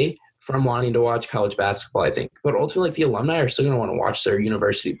away from wanting to watch college basketball, I think. But ultimately, like, the alumni are still going to want to watch their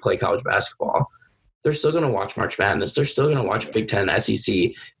university play college basketball. They're still going to watch March Madness. They're still going to watch Big Ten,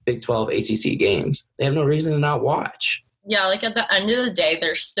 SEC, Big 12, ACC games. They have no reason to not watch. Yeah, like, at the end of the day,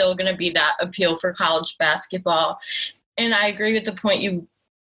 there's still going to be that appeal for college basketball. And I agree with the point you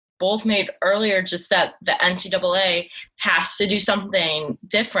both made earlier, just that the NCAA has to do something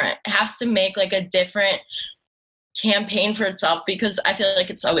different. It has to make, like, a different campaign for itself, because I feel like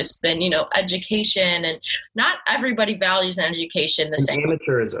it's always been, education, and not everybody values education the same.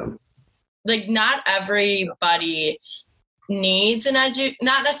 Amateurism. Like, not everybody needs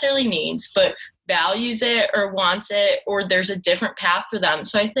not necessarily needs, but values it or wants it, or there's a different path for them.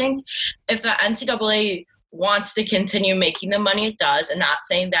 So I think if the NCAA wants to continue making the money it does, and not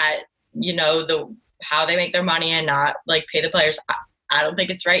saying that, how they make their money and not, like, pay the players, I don't think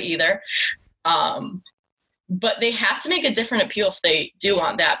it's right either. But they have to make a different appeal if they do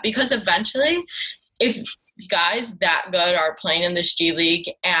want that, because eventually, if guys that good are playing in this G League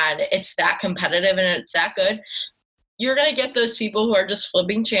and it's that competitive and it's that good, you're going to get those people who are just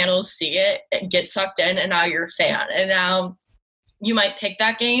flipping channels, see it, get sucked in, and now you're a fan. And now you might pick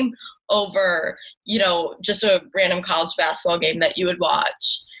that game over, just a random college basketball game that you would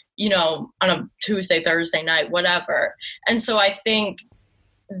watch, on a Tuesday, Thursday night, whatever. And so I think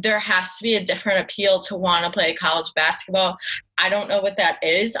there has to be a different appeal to want to play college basketball. I don't know what that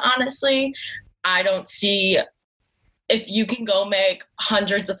is, honestly. I don't see, if you can go make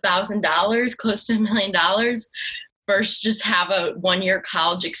hundreds of $1,000s, close to $1 million, versus just have a 1-year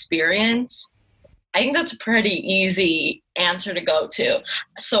college experience. I think that's a pretty easy answer to go to.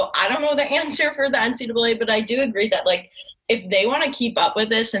 So I don't know the answer for the NCAA, but I do agree that, like, if they want to keep up with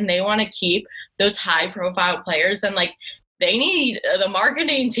this and they want to keep those high profile players, then, like, the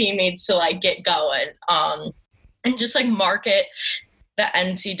marketing team needs to, like, get going, and just, like, market the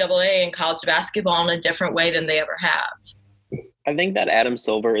NCAA and college basketball in a different way than they ever have. I think that Adam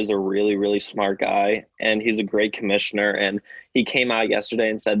Silver is a really, really smart guy, and he's a great commissioner. And he came out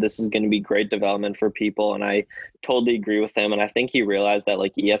yesterday and said this is going to be great development for people. And I totally agree with him. And I think he realized that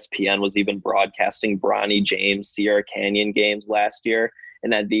like ESPN was even broadcasting Bronny James, Sierra Canyon games last year,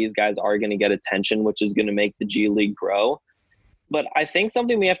 and that these guys are going to get attention, which is going to make the G League grow. But I think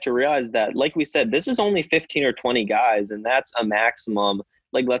something we have to realize that, like we said, this is only 15 or 20 guys, and that's a maximum.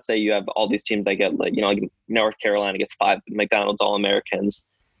 Like, let's say you have all these teams that get, like, like North Carolina gets 5 McDonald's All-Americans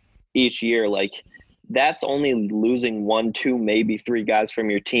each year. Like, that's only losing 1, 2, maybe 3 guys from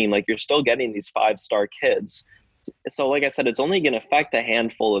your team. Like, you're still getting these 5-star kids. So, like I said, it's only going to affect a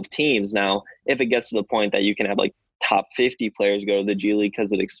handful of teams. Now, if it gets to the point that you can have, like, top 50 players go to the G League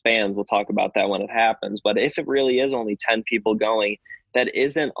because it expands, we'll talk about that when it happens. But if it really is only 10 people going, that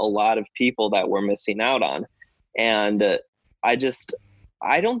isn't a lot of people that we're missing out on. And I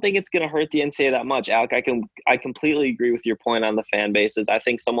don't think it's going to hurt the NCAA that much. Alec, I completely agree with your point on the fan bases. I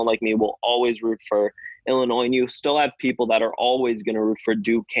think someone like me will always root for Illinois, and you still have people that are always going to root for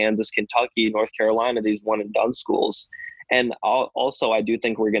Duke, Kansas, Kentucky, North Carolina, these one-and-done schools. And also, I do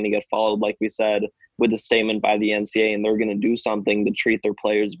think we're going to get followed, like we said, with a statement by the NCAA, and they're going to do something to treat their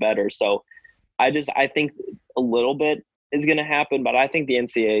players better. So I think a little bit is going to happen, but I think the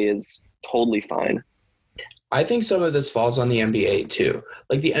NCAA is totally fine. I think some of this falls on the NBA too.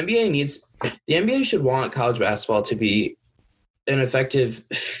 Like the NBA should want college basketball to be an effective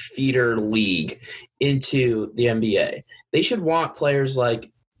feeder league into the NBA. They should want players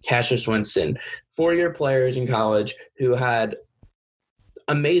like Cassius Winston, 4-year players in college who had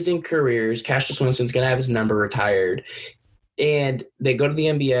amazing careers. Cassius Winston's going to have his number retired. And they go to the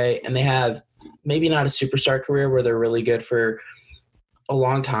NBA and they have maybe not a superstar career where they're really good for a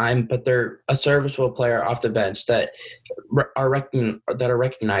long time, but they're a serviceable player off the bench that are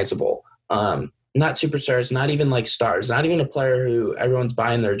recognizable. Not superstars, not even like stars, not even a player who everyone's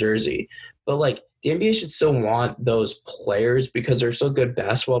buying their jersey. But like the NBA should still want those players because they're still good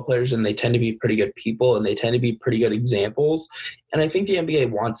basketball players and they tend to be pretty good people and they tend to be pretty good examples. And I think the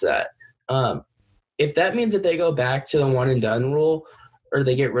NBA wants that. If that means that they go back to the one and done rule, or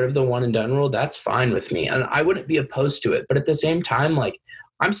they get rid of the one and done rule, that's fine with me. And I wouldn't be opposed to it. But at the same time, like,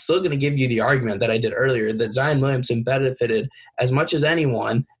 I'm still going to give you the argument that I did earlier that Zion Williamson benefited as much as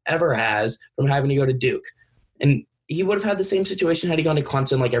anyone ever has from having to go to Duke. And he would have had the same situation had he gone to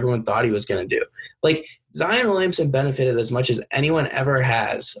Clemson like everyone thought he was going to do. Like, Zion Williamson benefited as much as anyone ever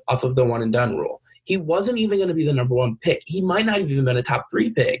has off of the one and done rule. He wasn't even going to be the number 1 pick. He might not have even been a top 3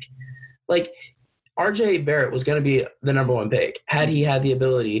 pick. Like, RJ Barrett was going to be the number 1 pick had he had the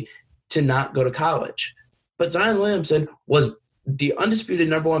ability to not go to college. But Zion Williamson was the undisputed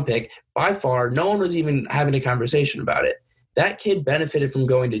number 1 pick by far. No one was even having a conversation about it. That kid benefited from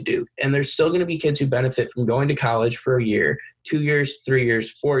going to Duke. And there's still going to be kids who benefit from going to college for a year, 2 years, 3 years,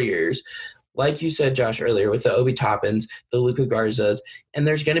 4 years. Like you said, Josh, earlier with the Obi Toppins, the Luka Garzas. And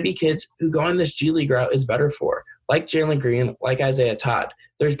there's going to be kids who going this G League route is better for, like Jalen Green, like Isaiah Todd.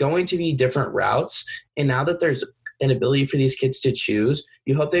 There's going to be different routes. And now that there's an ability for these kids to choose,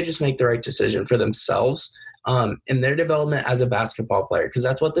 you hope they just make the right decision for themselves in their development as a basketball player, because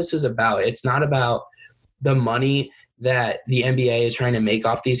that's what this is about. It's not about the money that the NBA is trying to make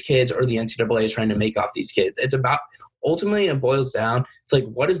off these kids or the NCAA is trying to make off these kids. It's about, ultimately it boils down to like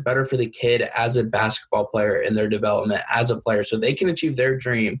what is better for the kid as a basketball player in their development as a player so they can achieve their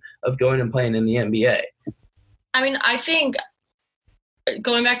dream of going and playing in the NBA. I mean, I think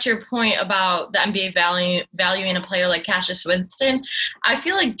going back to your point about the NBA valuing a player like Cassius Winston, I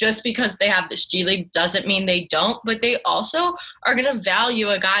feel like just because they have this G League doesn't mean they don't, but they also are going to value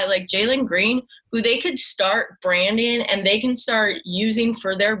a guy like Jalen Green, who they could start branding and they can start using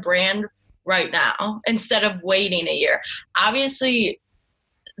for their brand right now instead of waiting a year. Obviously,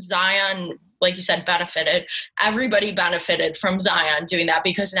 Zion, like you said, benefited. Everybody benefited from Zion doing that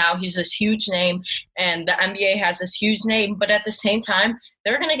because now he's this huge name and the NBA has this huge name. But at the same time,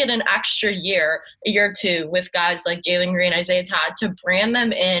 they're going to get an extra year, a year or two with guys like Jalen Green, Isaiah Todd to brand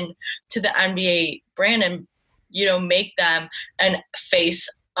them in to the NBA brand and, you know, make them an face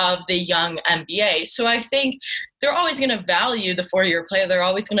of the young NBA. So I think they're always going to value the 4-year player. They're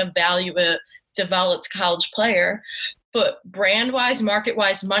always going to value a developed college player. But brand-wise,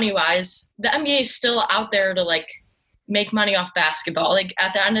 market-wise, money-wise, the NBA is still out there to, like, make money off basketball. Like,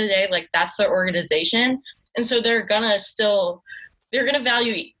 at the end of the day, like, that's their organization. And so they're going to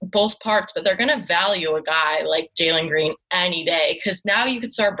value both parts, but they're going to value a guy like Jalen Green any day because now you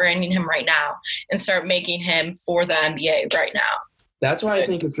could start branding him right now and start making him for the NBA right now. That's why I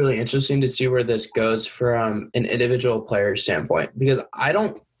think it's really interesting to see where this goes from an individual player standpoint, because I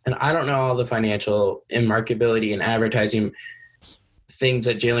don't know all the financial and marketability and advertising things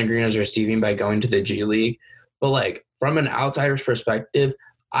that Jalen Green is receiving by going to the G League. But like from an outsider's perspective,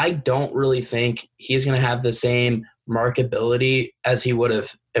 I don't really think he's going to have the same marketability as he would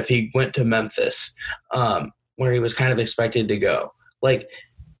have if he went to Memphis, where he was kind of expected to go. Like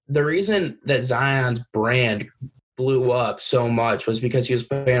the reason that Zion's brand blew up so much was because he was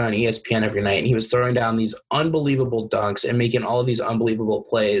playing on ESPN every night and he was throwing down these unbelievable dunks and making all of these unbelievable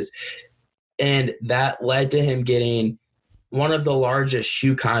plays. And that led to him getting one of the largest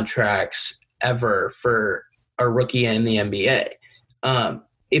shoe contracts ever for a rookie in the NBA.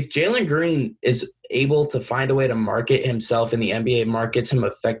 If Jalen Green is able to find a way to market himself in the NBA, markets him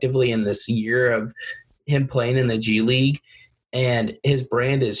effectively in this year of him playing in the G League, and his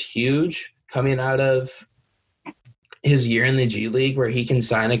brand is huge coming out of his year in the G League where he can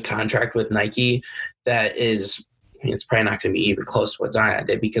sign a contract with Nike that is, I mean, it's probably not going to be even close to what Zion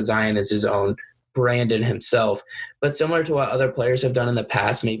did because Zion is his own brand in himself. But similar to what other players have done in the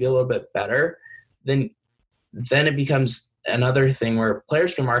past, maybe a little bit better, then it becomes another thing where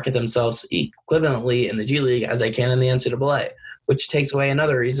players can market themselves equivalently in the G League as they can in the NCAA, which takes away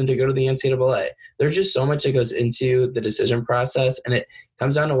another reason to go to the NCAA. There's just so much that goes into the decision process, and it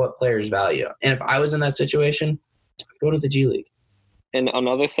comes down to what players value. And if I was in that situation, go to the G League. And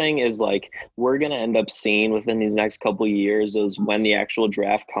another thing is, like, we're going to end up seeing within these next couple of years is when the actual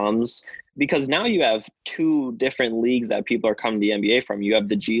draft comes, because now you have two different leagues that people are coming to the NBA from. You have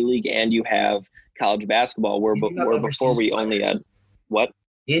the G League and you have college basketball, where before we only had what?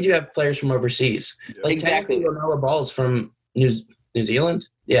 And you have players from overseas. Like exactly. LaMelo Ball's from New Zealand.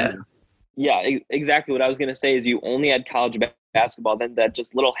 Yeah. Yeah, exactly. What I was going to say is you only had college basketball, then that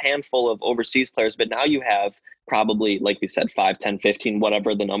just little handful of overseas players. But now you have probably, like we said, 5, 10, 15,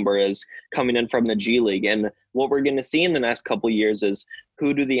 whatever the number is, coming in from the G League. And what we're going to see in the next couple of years is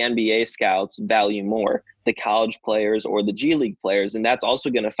who do the NBA scouts value more, the college players or the G League players? And that's also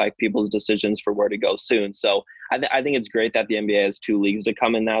going to affect people's decisions for where to go soon. So I think it's great that the NBA has two leagues to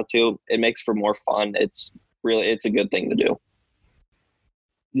come in now too. It makes for more fun. It's a good thing to do.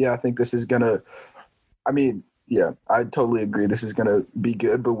 Yeah, I think this is going to – I mean, yeah, I totally agree. This is going to be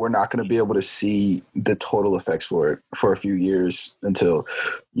good, but we're not going to be able to see the total effects for it for a few years until,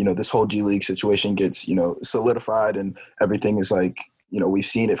 this whole G League situation gets, solidified and everything is like, we've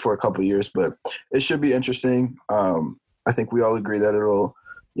seen it for a couple of years, but it should be interesting. I think we all agree that it'll,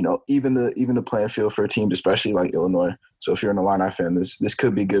 even the playing field for teams, especially like Illinois. So if you're an Illini fan, this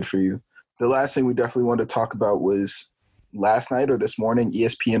could be good for you. The last thing we definitely wanted to talk about was last night or this morning,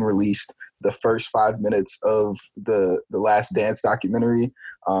 ESPN released the first 5 minutes of the Last Dance documentary,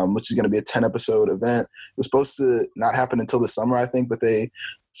 which is going to be a 10-episode event. It was supposed to not happen until the summer, I think, but they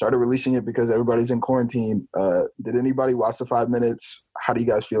started releasing it because everybody's in quarantine. Did anybody watch the 5 minutes? How do you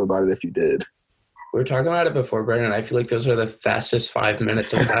guys feel about it if you did? We were talking about it before, Brendan. I feel like those are the fastest 5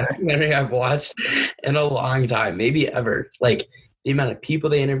 minutes of documentary I've watched in a long time, maybe ever. Like the amount of people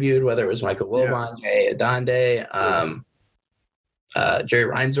they interviewed, whether it was Michael Wilbon, Jay Adonde, Jerry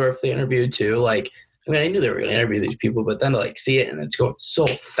Reinsdorf they interviewed too. Like, I mean, I knew they were going to interview these people, but then to like see it and it's going so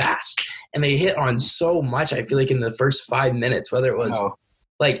fast and they hit on so much. I feel like in the first 5 minutes, whether it was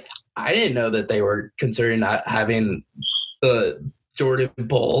like, I didn't know that they were considering not having the Jordan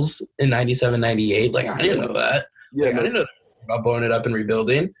Bulls in 97, 98. Like, I didn't know that. Yeah, like, I didn't know about blowing it up and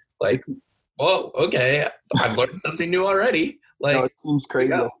rebuilding. Like, whoa, okay, I've learned something new already. Like, it seems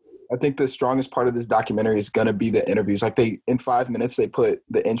crazy. I think the strongest part of this documentary is going to be the interviews. Like in 5 minutes, they put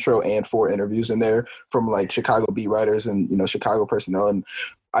the intro and 4 interviews in there from like Chicago beat writers and, Chicago personnel. And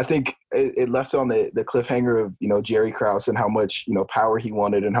I think it left on the cliffhanger of, Jerry Krause and how much, power he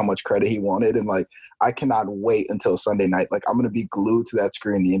wanted and how much credit he wanted. And like, I cannot wait until Sunday night. Like I'm going to be glued to that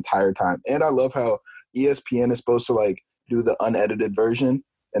screen the entire time. And I love how ESPN is supposed to like do the unedited version.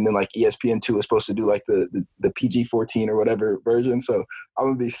 And then like ESPN2 is supposed to do like the PG-14 or whatever version. So I'm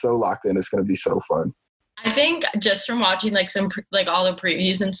going to be so locked in. It's going to be so fun. I think just from watching like some like all the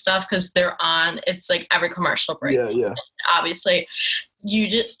previews and stuff, because they're on, it's like every commercial break. Yeah. Obviously, you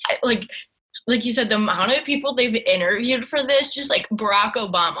just like you said, the amount of people they've interviewed for this, just like Barack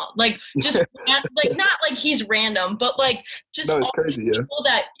Obama, like just like not like he's random, but like just all crazy, these people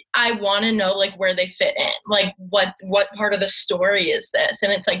that I want to know like where they fit in, like what part of the story is this?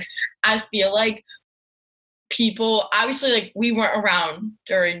 And it's like I feel like people obviously like we weren't around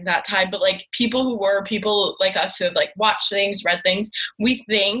during that time, but like people like us who have like watched things, read things,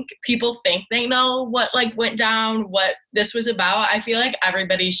 people think they know what like went down, what this was about. I feel like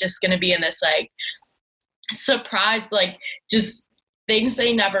everybody's just gonna be in this like surprise, like just things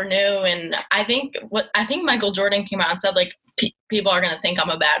they never knew. And I think Michael Jordan came out and said, like, people are going to think I'm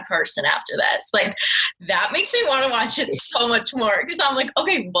a bad person after this. Like, that makes me want to watch it so much more, because I'm like,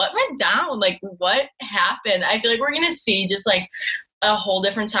 okay, what went down? Like, what happened? I feel like we're going to see just like a whole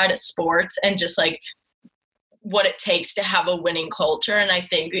different side of sports and just like what it takes to have a winning culture. And I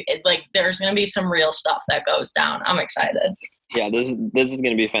think there's going to be some real stuff that goes down. I'm excited. Yeah, this is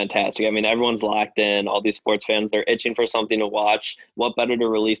going to be fantastic. I mean, everyone's locked in. All these sports fans, they're itching for something to watch. What better to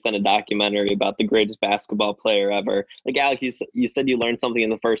release than a documentary about the greatest basketball player ever? Like, Alec, you said you learned something in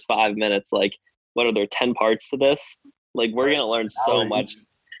the first 5 minutes. Like, what are there, 10 parts to this? Like, we're going to learn so much.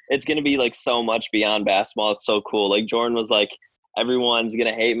 It's going to be, like, so much beyond basketball. It's so cool. Like, Jordan was like, everyone's going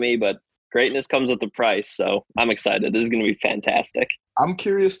to hate me, but greatness comes with a price. So I'm excited. This is going to be fantastic. I'm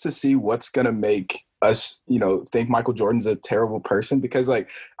curious to see what's going to make us, think Michael Jordan's a terrible person, because like,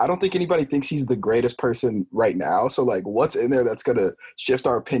 I don't think anybody thinks he's the greatest person right now. So like, what's in there that's going to shift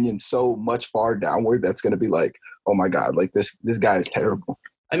our opinion so much far downward? That's going to be like, oh my God, like this guy is terrible.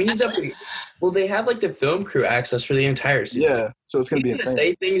 I mean, he's definitely. Well, they have like the film crew access for the entire season. Yeah, so it's going to be insane.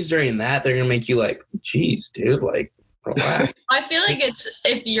 Say things during that, they're going to make you like, geez, dude, like, relax. I feel like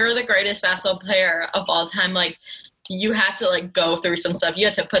if you're the greatest basketball player of all time, like, you had to like go through some stuff. You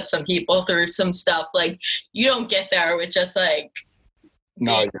had to put some people through some stuff. Like, you don't get there with just like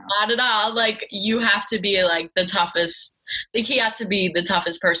not at all. Like, you have to be like the toughest. Like, he had to be the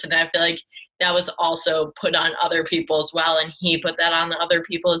toughest person. And I feel like that was also put on other people as well, and he put that on the other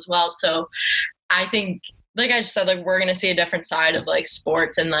people as well. So I think, like I just said, like, we're gonna see a different side of like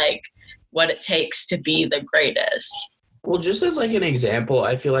sports and like what it takes to be the greatest. Well, just as like an example,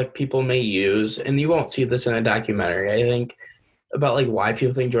 I feel like people may use, and you won't see this in a documentary, I think, about like why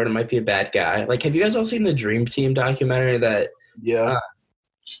people think Jordan might be a bad guy. Like, have you guys all seen the Dream Team documentary that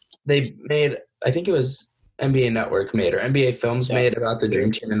they made? I think it was NBA Network made, or NBA Films made, about the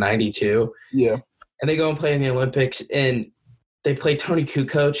Dream Team in '92. Yeah. And they go and play in the Olympics, and they play Tony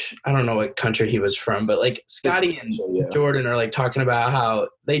Kukoc. I don't know what country he was from, but like Scotty and Jordan are like talking about how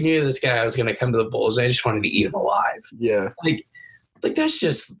they knew this guy was going to come to the Bulls. And they just wanted to eat him alive. Yeah. Like that's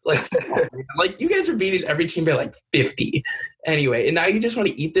just like, like you guys are beating every team by like 50 anyway. And now you just want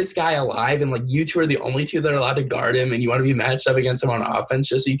to eat this guy alive. And like, you two are the only two that are allowed to guard him. And you want to be matched up against him on offense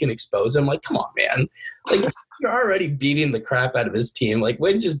just so you can expose him. Like, come on, man. Like, you're already beating the crap out of his team. Like,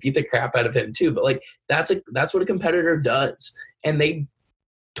 way to just beat the crap out of him too. But like, that's what a competitor does. And they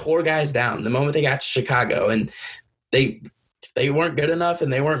tore guys down the moment they got to Chicago, and they weren't good enough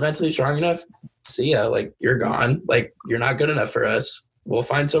and they weren't mentally strong enough. See ya. Like, you're gone. Like, you're not good enough for us. We'll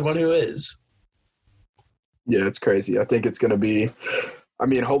find someone who is. Yeah, it's crazy. I think it's going to be,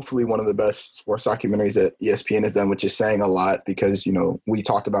 hopefully one of the best sports documentaries that ESPN has done, which is saying a lot because, we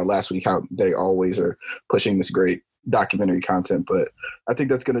talked about last week how they always are pushing this great documentary content. But I think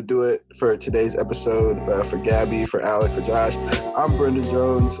that's going to do it for today's episode. For Gabby, for Alec, for Josh, I'm Brendan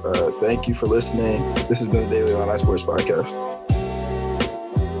Jones. Thank you for listening. This has been the Daily Illini Sports Podcast.